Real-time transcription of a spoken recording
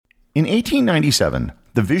In 1897,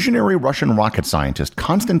 the visionary Russian rocket scientist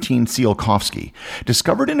Konstantin Tsiolkovsky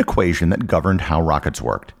discovered an equation that governed how rockets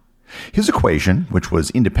worked. His equation, which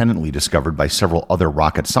was independently discovered by several other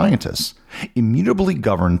rocket scientists, immutably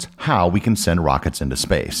governs how we can send rockets into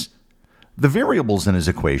space. The variables in his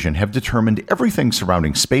equation have determined everything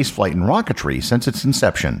surrounding spaceflight and rocketry since its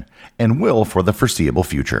inception, and will for the foreseeable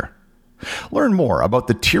future. Learn more about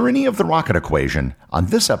the tyranny of the rocket equation on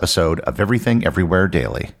this episode of Everything Everywhere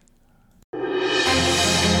Daily.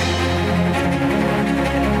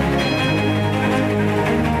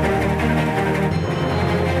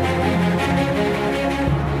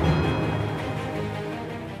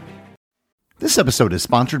 This episode is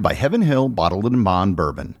sponsored by Heaven Hill Bottled and Bond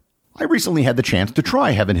Bourbon. I recently had the chance to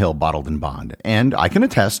try Heaven Hill Bottled and Bond, and I can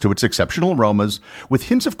attest to its exceptional aromas with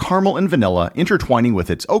hints of caramel and vanilla intertwining with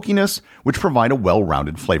its oakiness, which provide a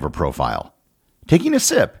well-rounded flavor profile. Taking a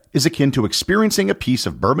sip is akin to experiencing a piece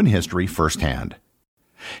of bourbon history firsthand.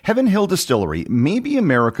 Heaven Hill Distillery may be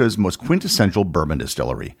America's most quintessential bourbon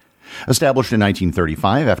distillery. Established in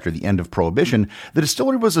 1935 after the end of Prohibition, the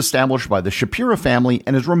distillery was established by the Shapira family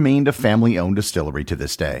and has remained a family-owned distillery to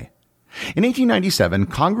this day. In 1897,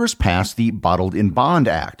 Congress passed the Bottled in Bond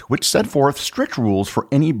Act, which set forth strict rules for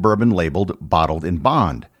any bourbon labeled Bottled in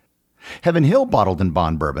Bond. Heaven Hill Bottled in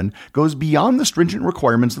Bond Bourbon goes beyond the stringent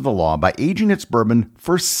requirements of the law by aging its bourbon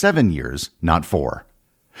for 7 years, not 4.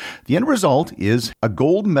 The end result is a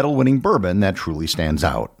gold medal-winning bourbon that truly stands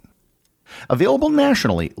out. Available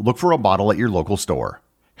nationally, look for a bottle at your local store.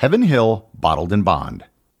 Heaven Hill Bottled in Bond.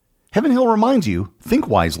 Heaven Hill reminds you, think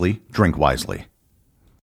wisely, drink wisely.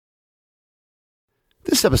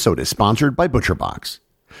 This episode is sponsored by ButcherBox.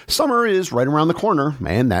 Summer is right around the corner,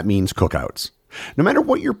 and that means cookouts. No matter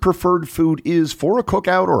what your preferred food is for a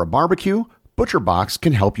cookout or a barbecue, ButcherBox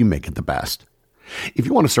can help you make it the best. If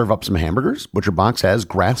you want to serve up some hamburgers, ButcherBox has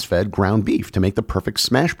grass-fed ground beef to make the perfect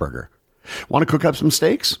smash burger. Want to cook up some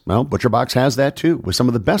steaks? Well, ButcherBox has that too, with some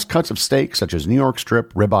of the best cuts of steak such as New York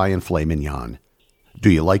strip, ribeye, and filet mignon.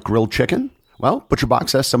 Do you like grilled chicken? Well,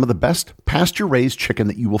 ButcherBox has some of the best pasture-raised chicken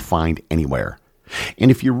that you will find anywhere.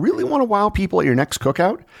 And if you really want to wow people at your next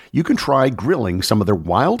cookout, you can try grilling some of their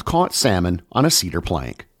wild-caught salmon on a cedar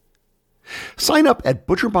plank. Sign up at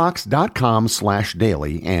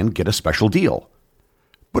butcherbox.com/daily and get a special deal.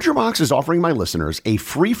 ButcherBox is offering my listeners a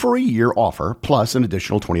free-for-a-year offer plus an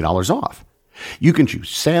additional $20 off. You can choose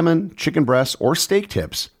salmon, chicken breasts, or steak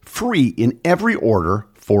tips free in every order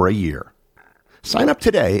for a year. Sign up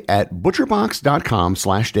today at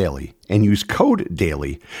butcherbox.com/daily and use code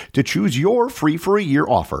DAILY to choose your free-for-a-year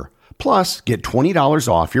offer, plus get $20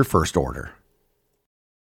 off your first order.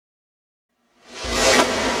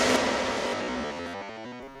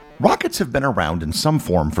 Rockets have been around in some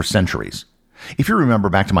form for centuries. If you remember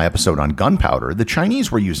back to my episode on gunpowder, the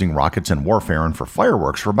Chinese were using rockets in warfare and for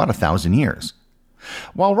fireworks for about 1,000 years.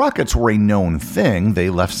 While rockets were a known thing,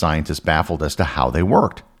 they left scientists baffled as to how they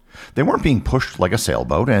worked. They weren't being pushed like a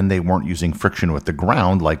sailboat, and they weren't using friction with the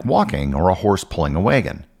ground like walking or a horse pulling a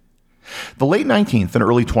wagon. The late 19th and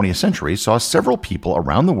early 20th centuries saw several people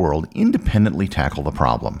around the world independently tackle the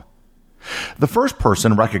problem. The first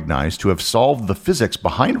person recognized to have solved the physics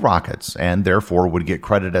behind rockets, and therefore would get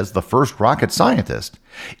credit as the first rocket scientist,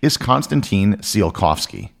 is Konstantin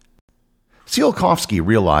Tsiolkovsky. Tsiolkovsky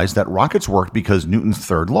realized that rockets worked because Newton's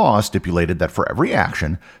third law stipulated that for every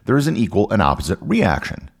action, there is an equal and opposite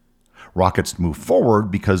reaction. Rockets moved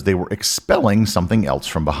forward because they were expelling something else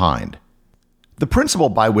from behind. The principle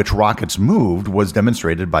by which rockets moved was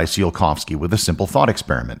demonstrated by Tsiolkovsky with a simple thought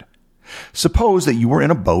experiment. Suppose that you were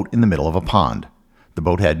in a boat in the middle of a pond. The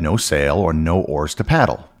boat had no sail or no oars to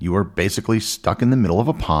paddle. You were basically stuck in the middle of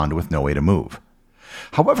a pond with no way to move.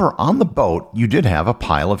 However, on the boat, you did have a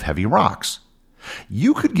pile of heavy rocks.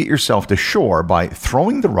 You could get yourself to shore by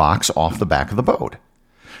throwing the rocks off the back of the boat.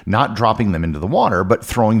 Not dropping them into the water, but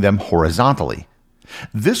throwing them horizontally.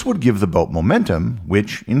 This would give the boat momentum,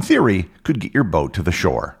 which, in theory, could get your boat to the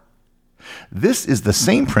shore. This is the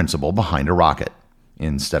same principle behind a rocket.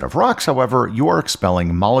 Instead of rocks, however, you are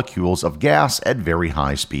expelling molecules of gas at very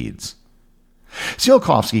high speeds.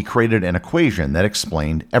 Tsiolkovsky created an equation that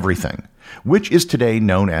explained everything, which is today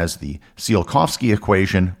known as the Tsiolkovsky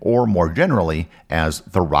equation, or more generally, as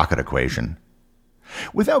the rocket equation.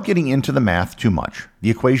 Without getting into the math too much, the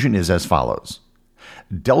equation is as follows.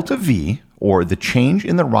 Delta V, or the change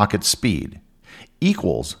in the rocket speed,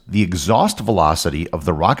 equals the exhaust velocity of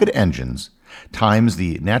the rocket engines times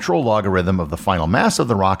the natural logarithm of the final mass of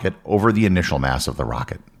the rocket over the initial mass of the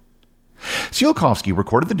rocket. Tsiolkovsky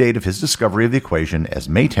recorded the date of his discovery of the equation as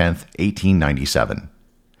May 10, 1897.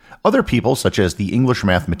 Other people, such as the English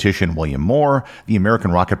mathematician William Moore, the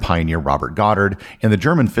American rocket pioneer Robert Goddard, and the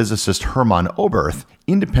German physicist Hermann Oberth,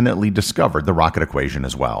 independently discovered the rocket equation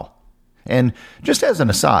as well. And just as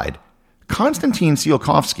an aside, Konstantin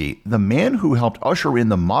Tsiolkovsky, the man who helped usher in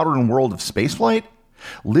the modern world of spaceflight,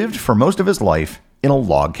 lived for most of his life in a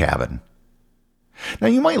log cabin. Now,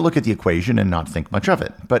 you might look at the equation and not think much of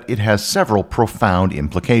it, but it has several profound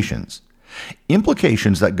implications.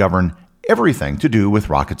 Implications that govern everything to do with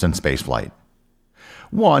rockets and spaceflight.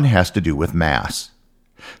 One has to do with mass.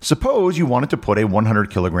 Suppose you wanted to put a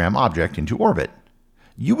 100-kilogram object into orbit.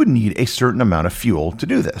 You would need a certain amount of fuel to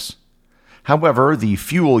do this. However, the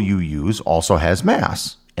fuel you use also has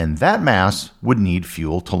mass, and that mass would need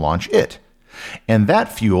fuel to launch it. And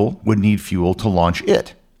that fuel would need fuel to launch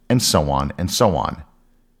it, and so on and so on.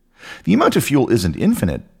 The amount of fuel isn't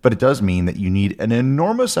infinite, but it does mean that you need an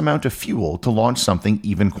enormous amount of fuel to launch something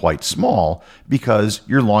even quite small, because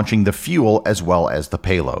you're launching the fuel as well as the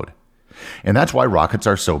payload. And that's why rockets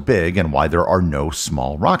are so big and why there are no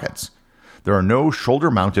small rockets. There are no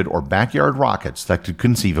shoulder-mounted or backyard rockets that could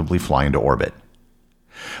conceivably fly into orbit.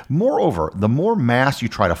 Moreover, the more mass you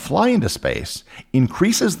try to fly into space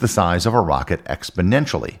increases the size of a rocket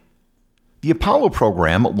exponentially. The Apollo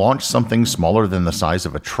program launched something smaller than the size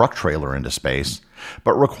of a truck trailer into space,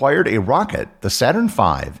 but required a rocket, the Saturn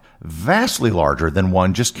V, vastly larger than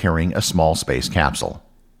one just carrying a small space capsule.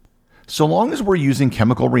 So long as we're using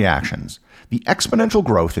chemical reactions, the exponential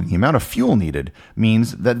growth in the amount of fuel needed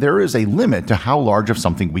means that there is a limit to how large of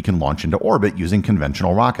something we can launch into orbit using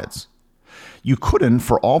conventional rockets. You couldn't,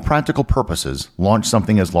 for all practical purposes, launch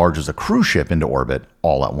something as large as a cruise ship into orbit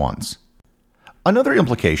all at once. Another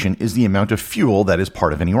implication is the amount of fuel that is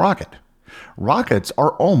part of any rocket. Rockets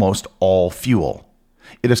are almost all fuel.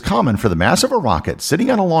 It is common for the mass of a rocket sitting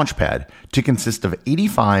on a launch pad to consist of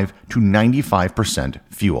 85 to 95%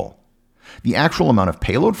 fuel. The actual amount of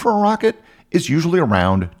payload for a rocket is usually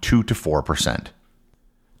around 2 to 4%.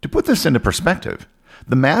 To put this into perspective,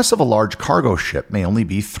 the mass of a large cargo ship may only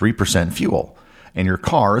be 3% fuel, and your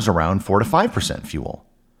car is around 4 to 5% fuel.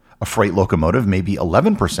 A freight locomotive may be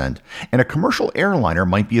 11%, and a commercial airliner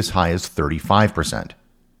might be as high as 35%.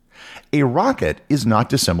 A rocket is not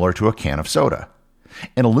dissimilar to a can of soda.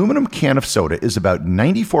 An aluminum can of soda is about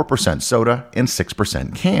 94% soda and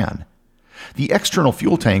 6% can. The external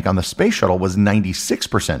fuel tank on the space shuttle was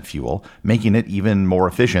 96% fuel, making it even more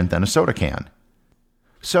efficient than a soda can.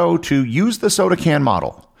 So, to use the soda can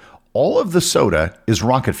model, all of the soda is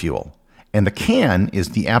rocket fuel, and the can is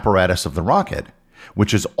the apparatus of the rocket,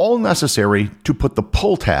 which is all necessary to put the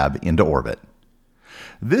pull tab into orbit.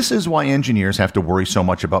 This is why engineers have to worry so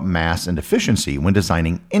much about mass and efficiency when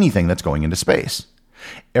designing anything that's going into space.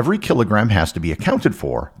 Every kilogram has to be accounted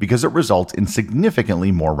for because it results in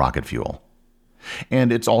significantly more rocket fuel.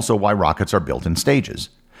 And it's also why rockets are built in stages.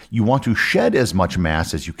 You want to shed as much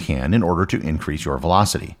mass as you can in order to increase your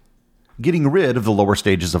velocity. Getting rid of the lower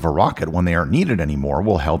stages of a rocket when they aren't needed anymore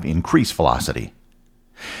will help increase velocity.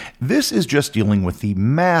 This is just dealing with the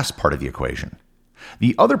mass part of the equation.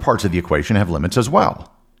 The other parts of the equation have limits as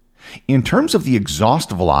well. In terms of the exhaust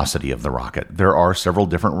velocity of the rocket, there are several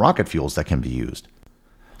different rocket fuels that can be used.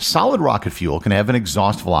 Solid rocket fuel can have an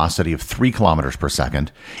exhaust velocity of 3 kilometers per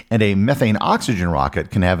second, and a methane oxygen rocket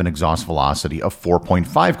can have an exhaust velocity of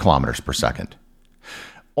 4.5 kilometers per second.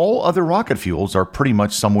 All other rocket fuels are pretty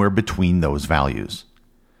much somewhere between those values.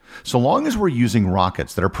 So long as we're using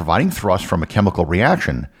rockets that are providing thrust from a chemical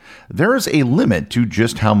reaction, there is a limit to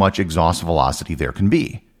just how much exhaust velocity there can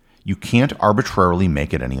be. You can't arbitrarily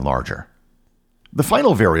make it any larger. The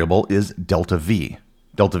final variable is delta V.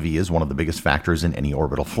 Delta V is one of the biggest factors in any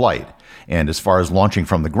orbital flight, and as far as launching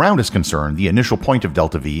from the ground is concerned, the initial point of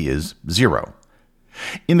delta V is 0.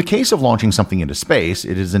 In the case of launching something into space,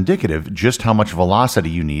 it is indicative just how much velocity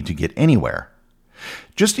you need to get anywhere.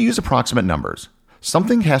 Just to use approximate numbers,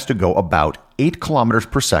 something has to go about 8 kilometers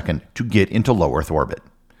per second to get into low Earth orbit,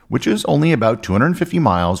 which is only about 250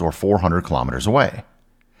 miles or 400 kilometers away.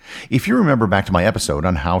 If you remember back to my episode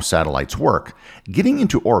on how satellites work, getting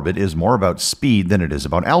into orbit is more about speed than it is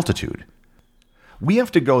about altitude. We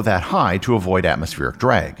have to go that high to avoid atmospheric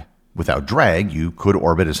drag. Without drag, you could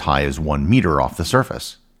orbit as high as 1 meter off the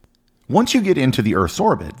surface. Once you get into the Earth's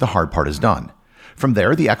orbit, the hard part is done. From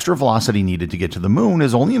there, the extra velocity needed to get to the Moon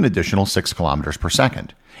is only an additional 6 kilometers per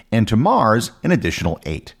second, and to Mars, an additional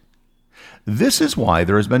 8. This is why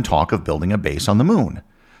there has been talk of building a base on the Moon.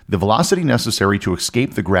 The velocity necessary to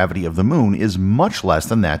escape the gravity of the Moon is much less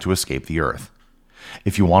than that to escape the Earth.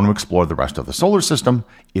 If you want to explore the rest of the solar system,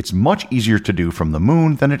 it's much easier to do from the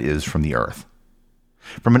Moon than it is from the Earth.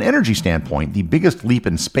 From an energy standpoint, the biggest leap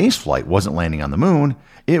in spaceflight wasn't landing on the moon,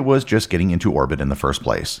 it was just getting into orbit in the first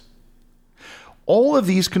place. All of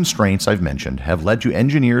these constraints I've mentioned have led to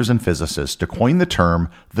engineers and physicists to coin the term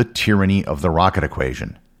the tyranny of the rocket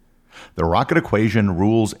equation. The rocket equation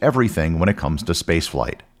rules everything when it comes to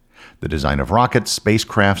spaceflight. The design of rockets,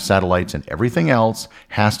 spacecraft, satellites, and everything else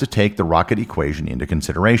has to take the rocket equation into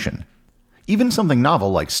consideration. Even something novel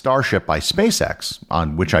like Starship by SpaceX,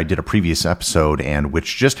 on which I did a previous episode and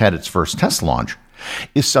which just had its first test launch,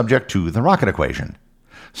 is subject to the rocket equation.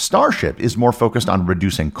 Starship is more focused on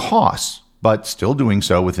reducing costs, but still doing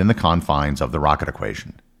so within the confines of the rocket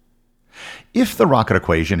equation. If the rocket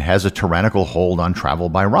equation has a tyrannical hold on travel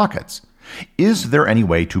by rockets, is there any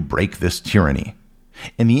way to break this tyranny?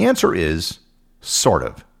 And the answer is, sort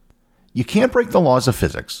of. You can't break the laws of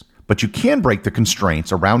physics, but you can break the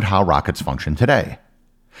constraints around how rockets function today.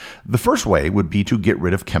 The first way would be to get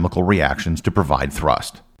rid of chemical reactions to provide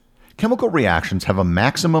thrust. Chemical reactions have a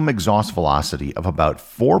maximum exhaust velocity of about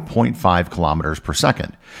 4.5 kilometers per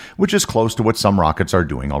second, which is close to what some rockets are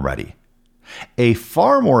doing already. A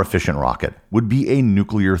far more efficient rocket would be a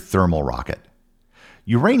nuclear thermal rocket.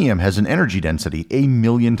 Uranium has an energy density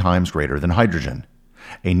 1,000,000 times greater than hydrogen.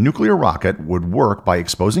 A nuclear rocket would work by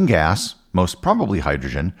exposing gas, most probably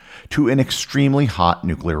hydrogen, to an extremely hot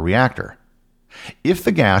nuclear reactor. If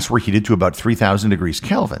the gas were heated to about 3,000 degrees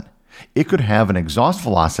Kelvin, it could have an exhaust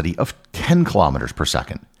velocity of 10 kilometers per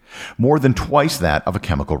second, more than twice that of a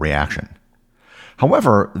chemical reaction.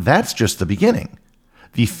 However, that's just the beginning.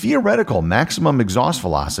 The theoretical maximum exhaust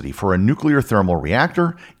velocity for a nuclear thermal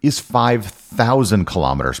reactor is 5,000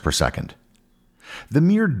 kilometers per second. The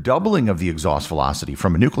mere doubling of the exhaust velocity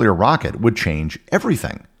from a nuclear rocket would change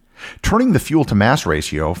everything, turning the fuel-to-mass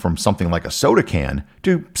ratio from something like a soda can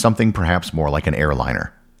to something perhaps more like an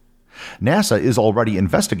airliner. NASA is already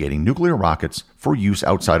investigating nuclear rockets for use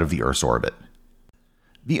outside of the Earth's orbit.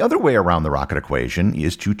 The other way around the rocket equation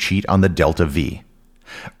is to cheat on the delta V.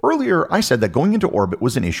 Earlier, I said that going into orbit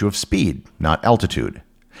was an issue of speed, not altitude.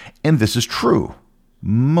 And this is true.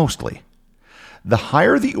 Mostly. The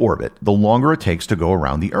higher the orbit, the longer it takes to go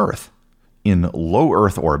around the Earth. In low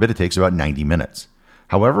Earth orbit, it takes about 90 minutes.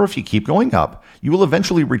 However, if you keep going up, you will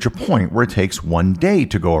eventually reach a point where it takes 1 day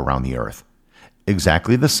to go around the Earth.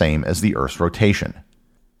 Exactly the same as the Earth's rotation.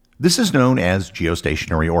 This is known as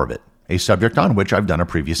geostationary orbit, a subject on which I've done a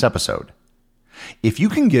previous episode. If you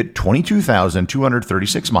can get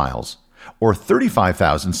 22,236 miles, or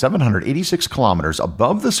 35,786 kilometers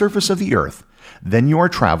above the surface of the Earth, then you are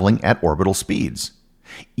traveling at orbital speeds,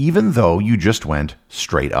 even though you just went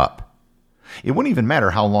straight up. It wouldn't even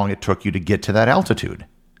matter how long it took you to get to that altitude.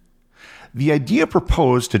 The idea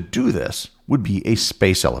proposed to do this would be a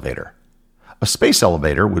space elevator. A space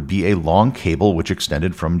elevator would be a long cable which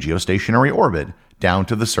extended from geostationary orbit down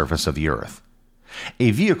to the surface of the Earth.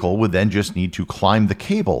 A vehicle would then just need to climb the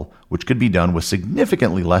cable, which could be done with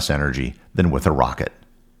significantly less energy than with a rocket.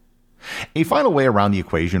 A final way around the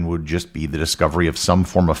equation would just be the discovery of some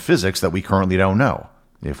form of physics that we currently don't know.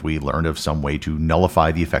 If we learned of some way to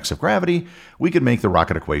nullify the effects of gravity, we could make the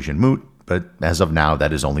rocket equation moot, but as of now,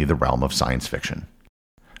 that is only the realm of science fiction.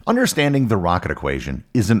 Understanding the rocket equation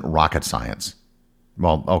isn't rocket science.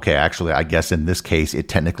 Well, okay, actually, I guess in this case, it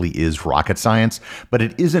technically is rocket science, but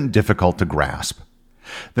it isn't difficult to grasp.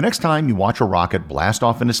 The next time you watch a rocket blast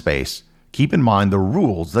off into space, keep in mind the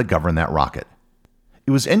rules that govern that rocket.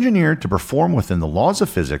 It was engineered to perform within the laws of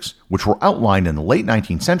physics, which were outlined in the late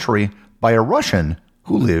 19th century by a Russian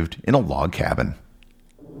who lived in a log cabin.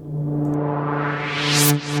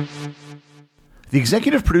 The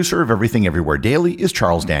executive producer of Everything Everywhere Daily is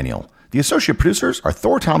Charles Daniel. The associate producers are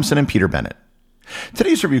Thor Thompson and Peter Bennett.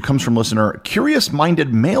 Today's review comes from listener Curious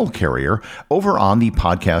Minded Mail Carrier over on the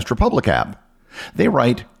Podcast Republic app. They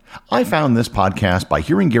write, I found this podcast by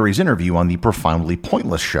hearing Gary's interview on the Profoundly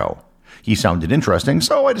Pointless show. He sounded interesting,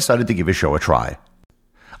 so I decided to give his show a try.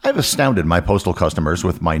 I've astounded my postal customers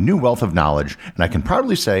with my new wealth of knowledge, and I can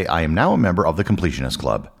proudly say I am now a member of the Completionist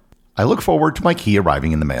Club. I look forward to my key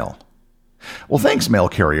arriving in the mail. Well, thanks, Mail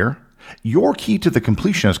Carrier. Your key to the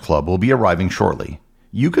Completionist Club will be arriving shortly.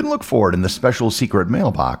 You can look for it in the special secret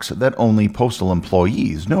mailbox that only postal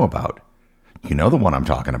employees know about. You know the one I'm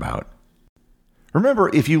talking about.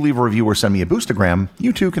 Remember, if you leave a review or send me a boostagram,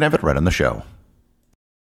 you too can have it read on the show.